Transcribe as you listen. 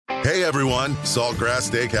Hey everyone, Saltgrass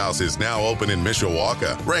Steakhouse is now open in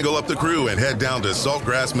Mishawaka. Wrangle up the crew and head down to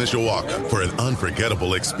Saltgrass Mishawaka for an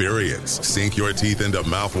unforgettable experience. Sink your teeth into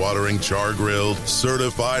mouth-watering char-grilled,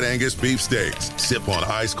 certified Angus beef steaks. Sip on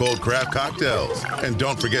ice-cold craft cocktails. And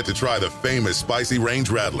don't forget to try the famous spicy range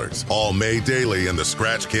rattlers, all made daily in the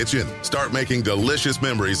Scratch Kitchen. Start making delicious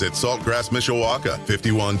memories at Saltgrass Mishawaka,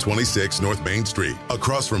 5126 North Main Street,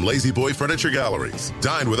 across from Lazy Boy Furniture Galleries.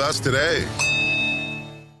 Dine with us today.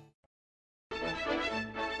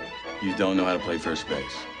 You don't know how to play first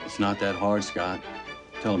base. It's not that hard, Scott.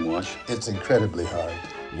 Tell him, Wash. It's incredibly hard.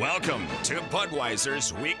 Welcome to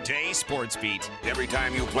Budweiser's Weekday Sports Beat. Every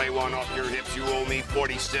time you play one off your hips, you owe me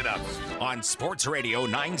 40 sit-ups. On Sports Radio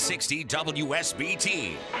 960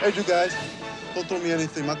 WSBT. Hey, you guys, don't throw me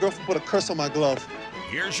anything. My girlfriend put a curse on my glove.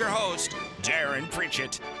 Here's your host, Darren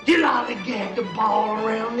Pritchett. You lollygag the ball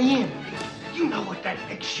around the end. You know what that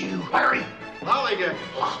makes you. Hurry. Lollygag.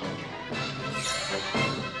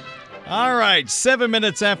 All right, 7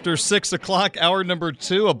 minutes after 6 o'clock, hour number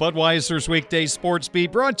 2 of Budweiser's Weekday Sports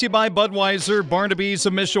Beat, brought to you by Budweiser, Barnaby's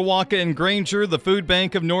of Mishawaka and Granger, the Food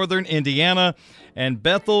Bank of Northern Indiana, and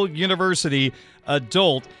Bethel University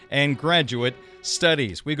Adult and Graduate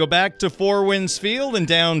Studies. We go back to Four Winds Field in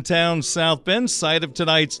downtown South Bend, site of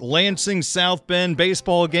tonight's Lansing-South Bend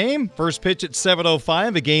baseball game. First pitch at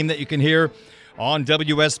 7:05, a game that you can hear on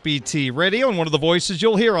WSBT Radio, and one of the voices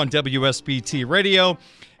you'll hear on WSBT Radio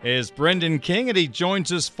is Brenden King, and he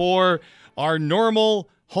joins us for our normal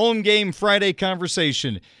home game Friday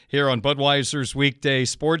conversation here on Budweiser's Weekday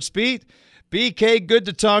Sports Beat. BK, good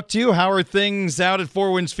to talk to you. How are things out at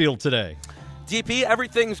Four Winds Field today? DP,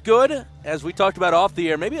 everything's good. As we talked about off the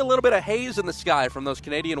air, maybe a little bit of haze in the sky from those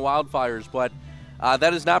Canadian wildfires, but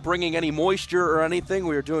that is not bringing any moisture or anything.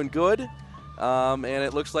 We are doing good, and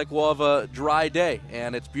it looks like we'll have a dry day,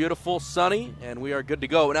 and it's beautiful, sunny, and we are good to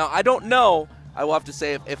go. Now, I don't know, I will have to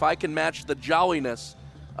say, if I can match the jolliness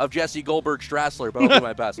of Jesse Goldberg-Strassler, but I'll do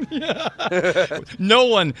my best. No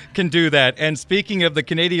one can do that. And speaking of the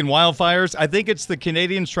Canadian wildfires, I think it's the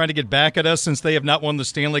Canadians trying to get back at us since they have not won the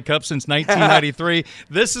Stanley Cup since 1993.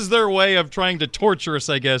 This is their way of trying to torture us,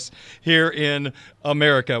 I guess, here in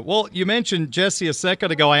America. Well, you mentioned Jesse a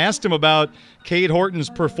second ago. I asked him about Cade Horton's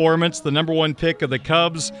performance, the number 1 pick of the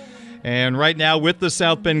Cubs. And right now with the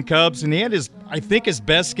South Bend Cubs, and he had his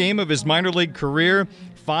best game of his minor league career.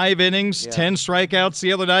 5 innings, 10 strikeouts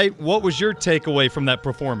the other night. What was your takeaway from that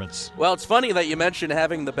performance? Well, it's funny that you mentioned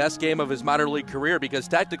having the best game of his minor league career because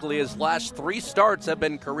technically his last 3 starts have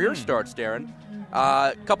been career starts, Darren.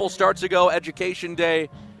 A couple starts ago, Education Day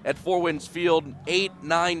at Four Winds Field, 8,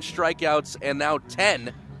 9 strikeouts, and now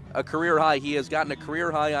 10, a career high. He has gotten a career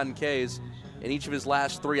high on Ks in each of his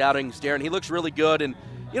last 3 outings, Darren. He looks really good, and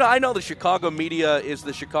you know, I know the Chicago media is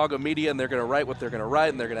the Chicago media, and they're going to write what they're going to write,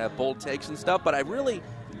 and they're going to have bold takes and stuff, but I really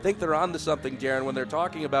think they're onto something, Darren, when they're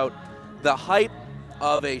talking about the hype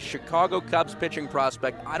of a Chicago Cubs pitching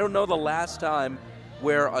prospect. I don't know the last time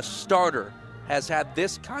where a starter has had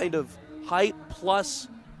this kind of hype plus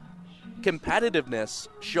competitiveness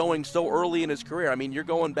showing so early in his career. I mean, you're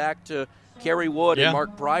going back to Kerry Wood and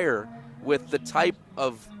Mark Pryor with the type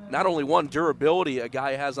of, not only one, durability a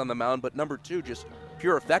guy has on the mound, but number 2, just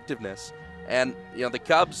pure effectiveness. And, you know, the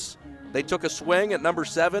Cubs, they took a swing at number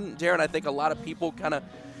 7. Darren, I think a lot of people kind of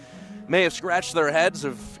may have scratched their heads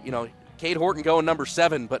of, you know, Cade Horton going number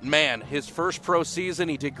 7, but man, his first pro season,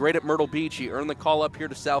 he did great at Myrtle Beach. He earned the call up here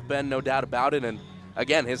to South Bend, no doubt about it. And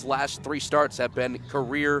again, his last 3 starts have been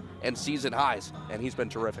career and season highs, and he's been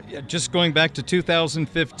terrific. Yeah, just going back to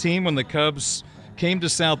 2015 when the Cubs came to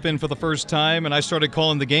South Bend for the first time and I started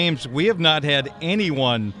calling the games, we have not had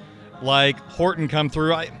anyone like Horton come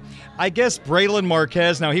through. I guess Braylon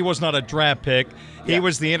Marquez, now he was not a draft pick. He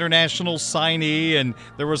was the international signee, and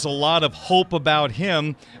there was a lot of hope about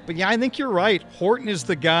him. But, yeah, I think you're right. Horton is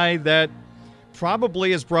the guy that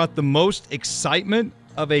probably has brought the most excitement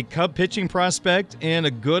of a Cub pitching prospect in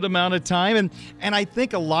a good amount of time. And I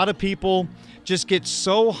think a lot of people just get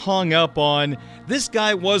so hung up on this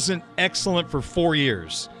guy wasn't excellent for 4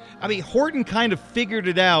 years. I mean, Horton kind of figured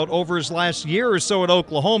it out over his last year or so at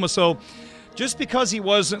Oklahoma. So just because he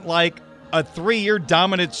wasn't like a 3-year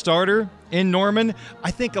dominant starter in Norman,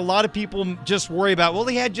 I think a lot of people just worry about, well,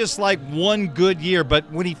 he had just like 1 good year.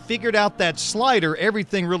 But when he figured out that slider,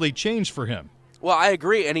 everything really changed for him. Well, I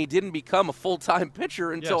agree, and he didn't become a full-time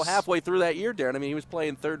pitcher until halfway through that year, Darren. I mean, he was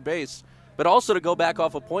playing third base. But also to go back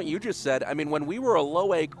off a point you just said, I mean, when we were a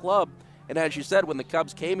low-A club, and as you said, when the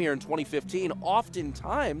Cubs came here in 2015,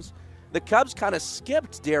 oftentimes the Cubs kind of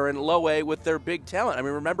skipped, Darren, low-A with their big talent. I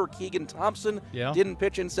mean, remember Keegan Thompson didn't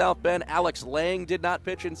pitch in South Bend. Alex Lang did not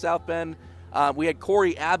pitch in South Bend. We had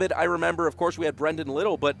Corey Abbott, I remember. Of course, we had Brenden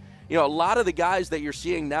Little. But, a lot of the guys that you're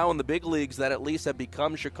seeing now in the big leagues that at least have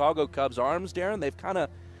become Chicago Cubs arms, Darren, they've kind of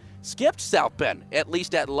skipped South Bend, at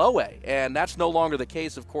least at low A. And that's no longer the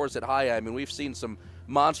case, of course, at high A. I mean, we've seen some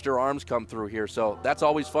monster arms come through here. So that's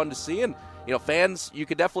always fun to see. And, fans, you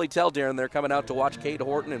can definitely tell, Darren, they're coming out to watch Cade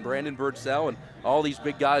Horton and Brandon Birdsell and all these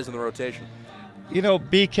big guys in the rotation.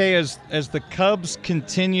 BK, as the Cubs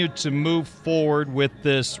continue to move forward with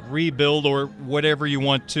this rebuild or whatever you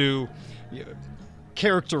want to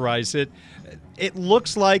characterize it, it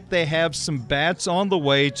looks like they have some bats on the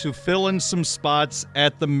way to fill in some spots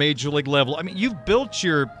at the major league level. I mean, you've built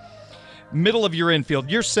your middle of your infield.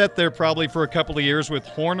 You're set there probably for a couple of years with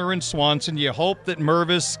Horner and Swanson. You hope that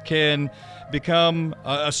Mervis can become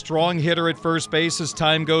a strong hitter at first base as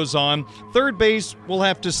time goes on. Third base, we'll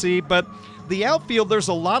have to see, but the outfield, there's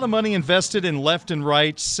a lot of money invested in left and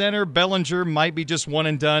right. Center, Bellinger might be just one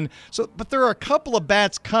and done. But there are a couple of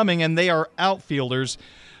bats coming, and they are outfielders.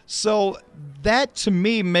 So that, to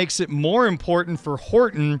me, makes it more important for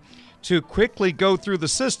Horton to quickly go through the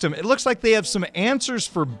system. It looks like they have some answers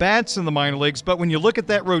for bats in the minor leagues, but when you look at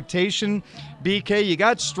that rotation, BK, you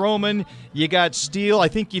got Stroman, you got Steele. I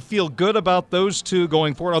think you feel good about those two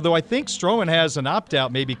going forward, although I think Stroman has an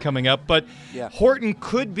opt-out maybe coming up, but yeah. Horton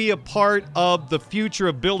could be a part of the future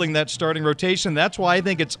of building that starting rotation. That's why I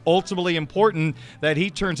think it's ultimately important that he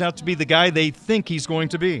turns out to be the guy they think he's going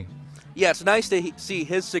to be. Yeah, it's nice to see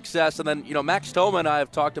his success, and then, Max Thoma and I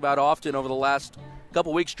have talked about often over the last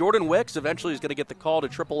couple weeks. Jordan Wicks eventually is going to get the call to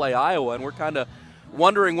AAA Iowa, and we're kind of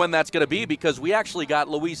wondering when that's going to be because we actually got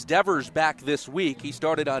Luis Devers back this week. He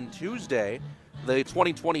started on Tuesday, the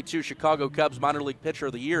 2022 Chicago Cubs minor league pitcher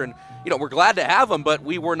of the year, and we're glad to have him, but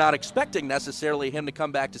we were not expecting necessarily him to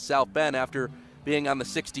come back to South Bend after being on the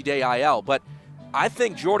 60-day IL. But I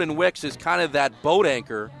think Jordan Wicks is kind of that boat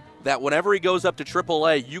anchor that whenever he goes up to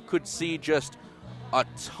AAA, you could see just a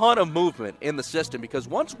ton of movement in the system because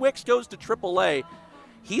once Wicks goes to AAA,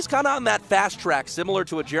 he's kind of on that fast track, similar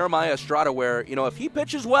to a Jeremiah Estrada, where, if he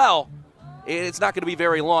pitches well, it's not going to be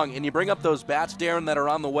very long. And you bring up those bats, Darren, that are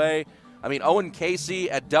on the way. I mean, Owen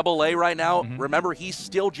Casey at AA right now, remember, he's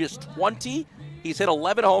still just 20. He's hit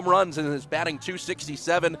 11 home runs and is batting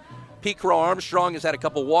 .267. Pete Crow Armstrong has had a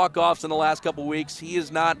couple walk-offs in the last couple weeks. He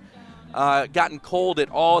has not gotten cold at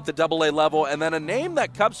all at the AA level. And then a name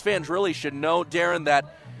that Cubs fans really should know, Darren,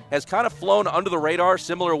 that has kind of flown under the radar,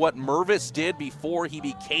 similar to what Mervis did before he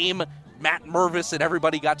became Matt Mervis and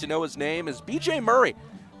everybody got to know his name, is B.J. Murray.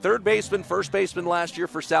 Third baseman, first baseman last year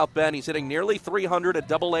for South Bend. He's hitting nearly 300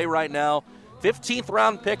 at AA right now. 15th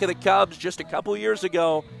round pick of the Cubs just a couple years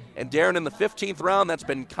ago. And Darren, in the 15th round, that's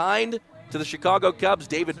been kind to the Chicago Cubs.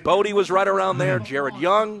 David Bodie was right around there, Jared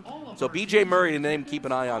Young. So B.J. Murray, a name to keep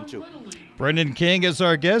an eye on, too. Brenden King is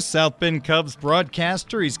our guest, South Bend Cubs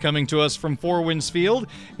broadcaster. He's coming to us from Four Winds Field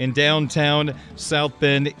in downtown South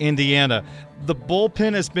Bend, Indiana. The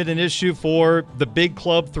bullpen has been an issue for the big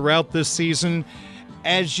club throughout this season.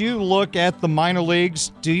 As you look at the minor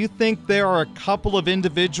leagues, do you think there are a couple of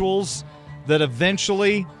individuals that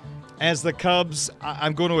eventually, as the Cubs,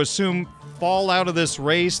 I'm going to assume, fall out of this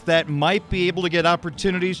race that might be able to get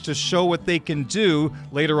opportunities to show what they can do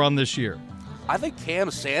later on this year? I think Cam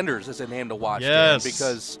Sanders is a name to watch, yes, Dan,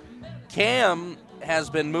 because Cam has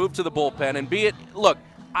been moved to the bullpen. And be it, look,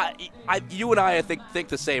 you and I think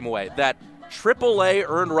the same way, that AAA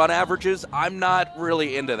earned run averages, I'm not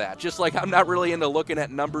really into that. Just like I'm not really into looking at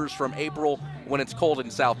numbers from April when it's cold in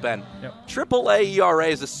South Bend. Yep. AAA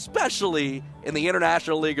ERAs, especially in the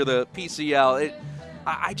International League or the PCL,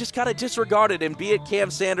 I just kind of disregard it. And be it Cam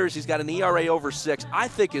Sanders, he's got an ERA over 6. I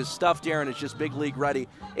think his stuff, Darren, is just big league ready.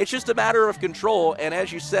 It's just a matter of control. And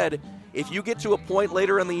as you said, if you get to a point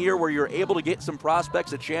later in the year where you're able to get some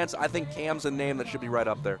prospects a chance, I think Cam's a name that should be right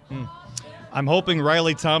up there. I'm hoping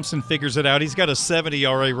Riley Thompson figures it out. He's got a 7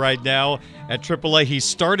 ERA right now at AAA. He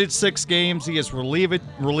started 6 games. He has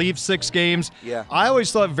relieved 6 games. Yeah. I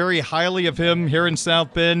always thought very highly of him here in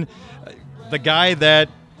South Bend. The guy that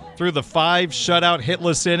threw the 5 shutout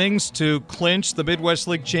hitless innings to clinch the Midwest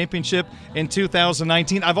League Championship in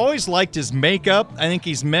 2019. I've always liked his makeup. I think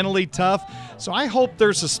he's mentally tough. So I hope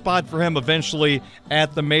there's a spot for him eventually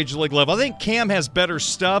at the major league level. I think Cam has better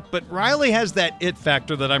stuff, but Riley has that it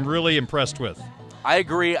factor that I'm really impressed with. I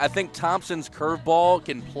agree. I think Thompson's curveball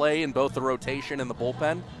can play in both the rotation and the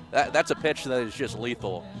bullpen. That's a pitch that is just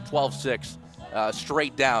lethal. 12-6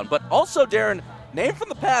 straight down. But also, Darren, name from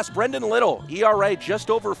the past, Brenden Little, ERA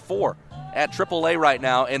just over 4 at AAA right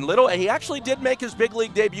now. And Little, he actually did make his big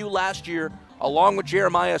league debut last year along with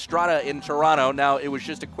Jeremiah Estrada in Toronto. Now, it was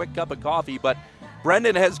just a quick cup of coffee, but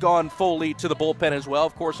Brenden has gone fully to the bullpen as well,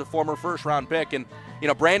 of course, a former first-round pick. And,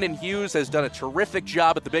 Brandon Hughes has done a terrific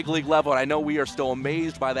job at the big league level, and I know we are still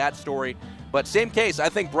amazed by that story. But same case, I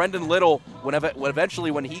think Brenden Little,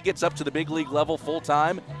 when he gets up to the big league level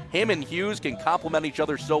full-time, him and Hughes can complement each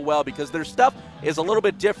other so well because their stuff is a little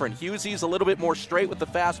bit different. Hughesy's a little bit more straight with the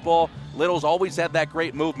fastball. Little's always had that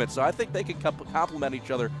great movement, so I think they can complement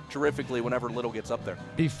each other terrifically whenever Little gets up there.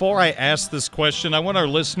 Before I ask this question, I want our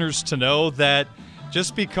listeners to know that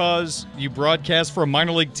just because you broadcast for a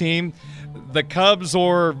minor league team, the Cubs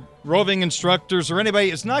or roving instructors or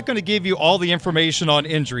anybody is not going to give you all the information on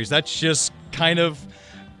injuries. That's just kind of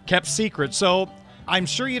kept secret. So I'm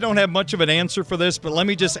sure you don't have much of an answer for this, but let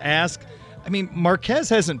me just ask. I mean, Marquez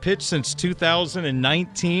hasn't pitched since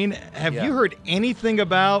 2019. Have you heard anything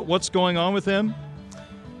about what's going on with him?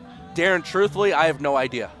 Darren, truthfully, I have no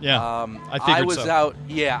idea. Yeah, I figured so.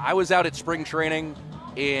 I was out at spring training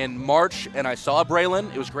in March, and I saw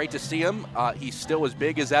Bralen. It was great to see him. He's still as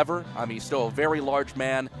big as ever. I mean, he's still a very large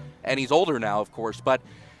man, and he's older now, of course. But,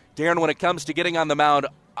 Darren, when it comes to getting on the mound,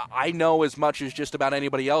 I know as much as just about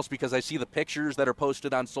anybody else because I see the pictures that are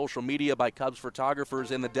posted on social media by Cubs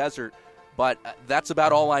photographers in the desert. But that's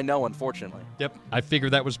about all I know, unfortunately. Yep, I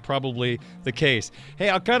figured that was probably the case. Hey,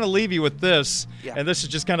 I'll kind of leave you with this, and this is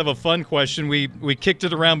just kind of a fun question. We kicked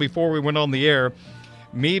it around before we went on the air.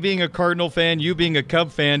 Me being a Cardinal fan, you being a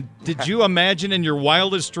Cub fan, did you imagine in your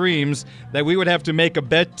wildest dreams that we would have to make a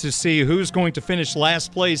bet to see who's going to finish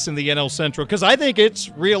last place in the NL Central? Because I think it's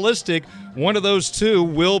realistic one of those two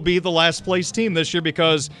will be the last place team this year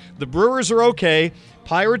because the Brewers are okay,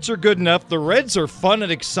 Pirates are good enough, the Reds are fun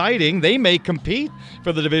and exciting. They may compete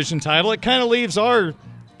for the division title. It kind of leaves our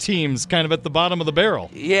teams kind of at the bottom of the barrel.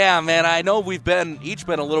 Yeah, man, I know we've each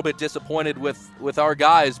been a little bit disappointed with our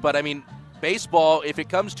guys, but I mean, baseball, if it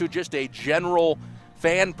comes to just a general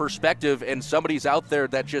fan perspective and somebody's out there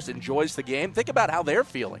that just enjoys the game, think about how they're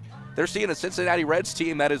feeling. They're seeing a Cincinnati Reds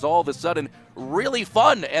team that is all of a sudden really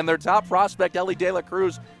fun, and their top prospect, Elly De La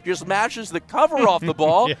Cruz, just mashes the cover off the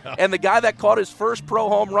ball, and the guy that caught his first pro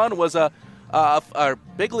home run was a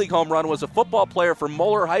big league home run was a football player from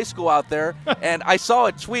Moeller High School out there, and I saw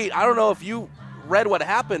a tweet. I don't know if you read what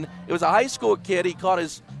happened. It was a high school kid. He caught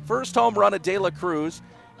his first home run at De La Cruz,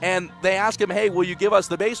 and they asked him, hey, will you give us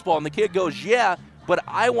the baseball? And the kid goes, yeah, but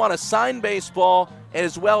I want a signed baseball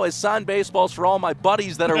as well as signed baseballs for all my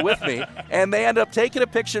buddies that are with me. And they end up taking a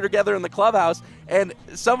picture together in the clubhouse, and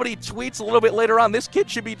somebody tweets a little bit later on, this kid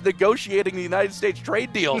should be negotiating the United States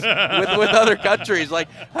trade deals with other countries. Like,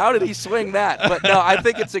 how did he swing that? But no, I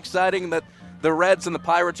think it's exciting that the Reds and the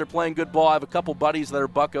Pirates are playing good ball. I have a couple buddies that are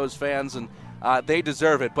Buccos fans, and they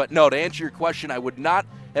deserve it. But no, to answer your question, I would not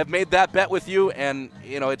have made that bet with you, and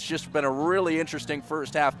it's just been a really interesting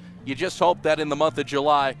first half. You just hope that in the month of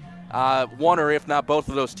July, one or if not both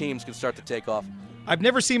of those teams can start to take off. I've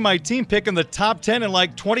never seen my team pick in the top 10 in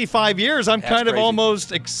like 25 years. I'm kind of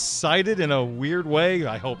almost excited in a weird way.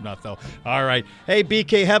 I hope not, though. All right. Hey,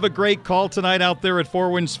 BK, have a great call tonight out there at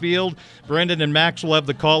Four Winds Field. Brenden and Max will have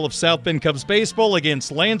the call of South Bend Cubs baseball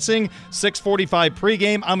against Lansing. 6:45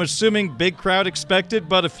 pregame. I'm assuming big crowd expected,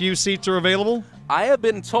 but a few seats are available? I have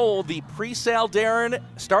been told the pre-sale, Darren,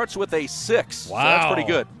 starts with a 6. Wow. So that's pretty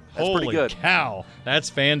good. Holy cow. That's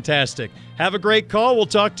fantastic. Have a great call. We'll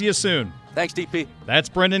talk to you soon. Thanks, DP. That's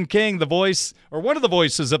Brenden King, the voice, or one of the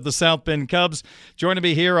voices of the South Bend Cubs, joining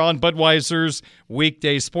me here on Budweiser's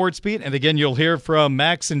Weekday Sports Beat. And again, you'll hear from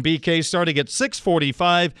Max and BK starting at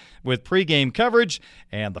 6:45 with pregame coverage.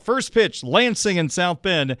 And the first pitch, Lansing and South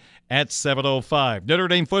Bend at 7:05. Notre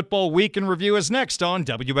Dame Football Week in Review is next on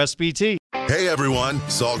WSBT. Hey everyone,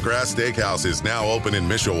 Saltgrass Steakhouse is now open in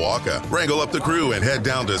Mishawaka. Wrangle up the crew and head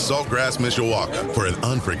down to Saltgrass Mishawaka for an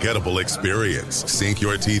unforgettable experience. Sink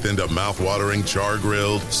your teeth into mouth-watering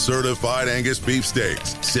char-grilled, certified Angus beef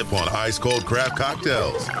steaks. Sip on ice-cold craft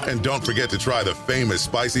cocktails. And don't forget to try the famous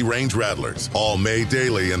spicy range rattlers, all made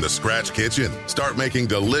daily in the Scratch Kitchen. Start making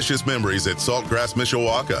delicious memories at Saltgrass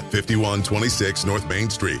Mishawaka, 5126 North Main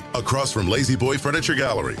Street, across from Lazy Boy Furniture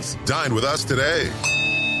Galleries. Dine with us today.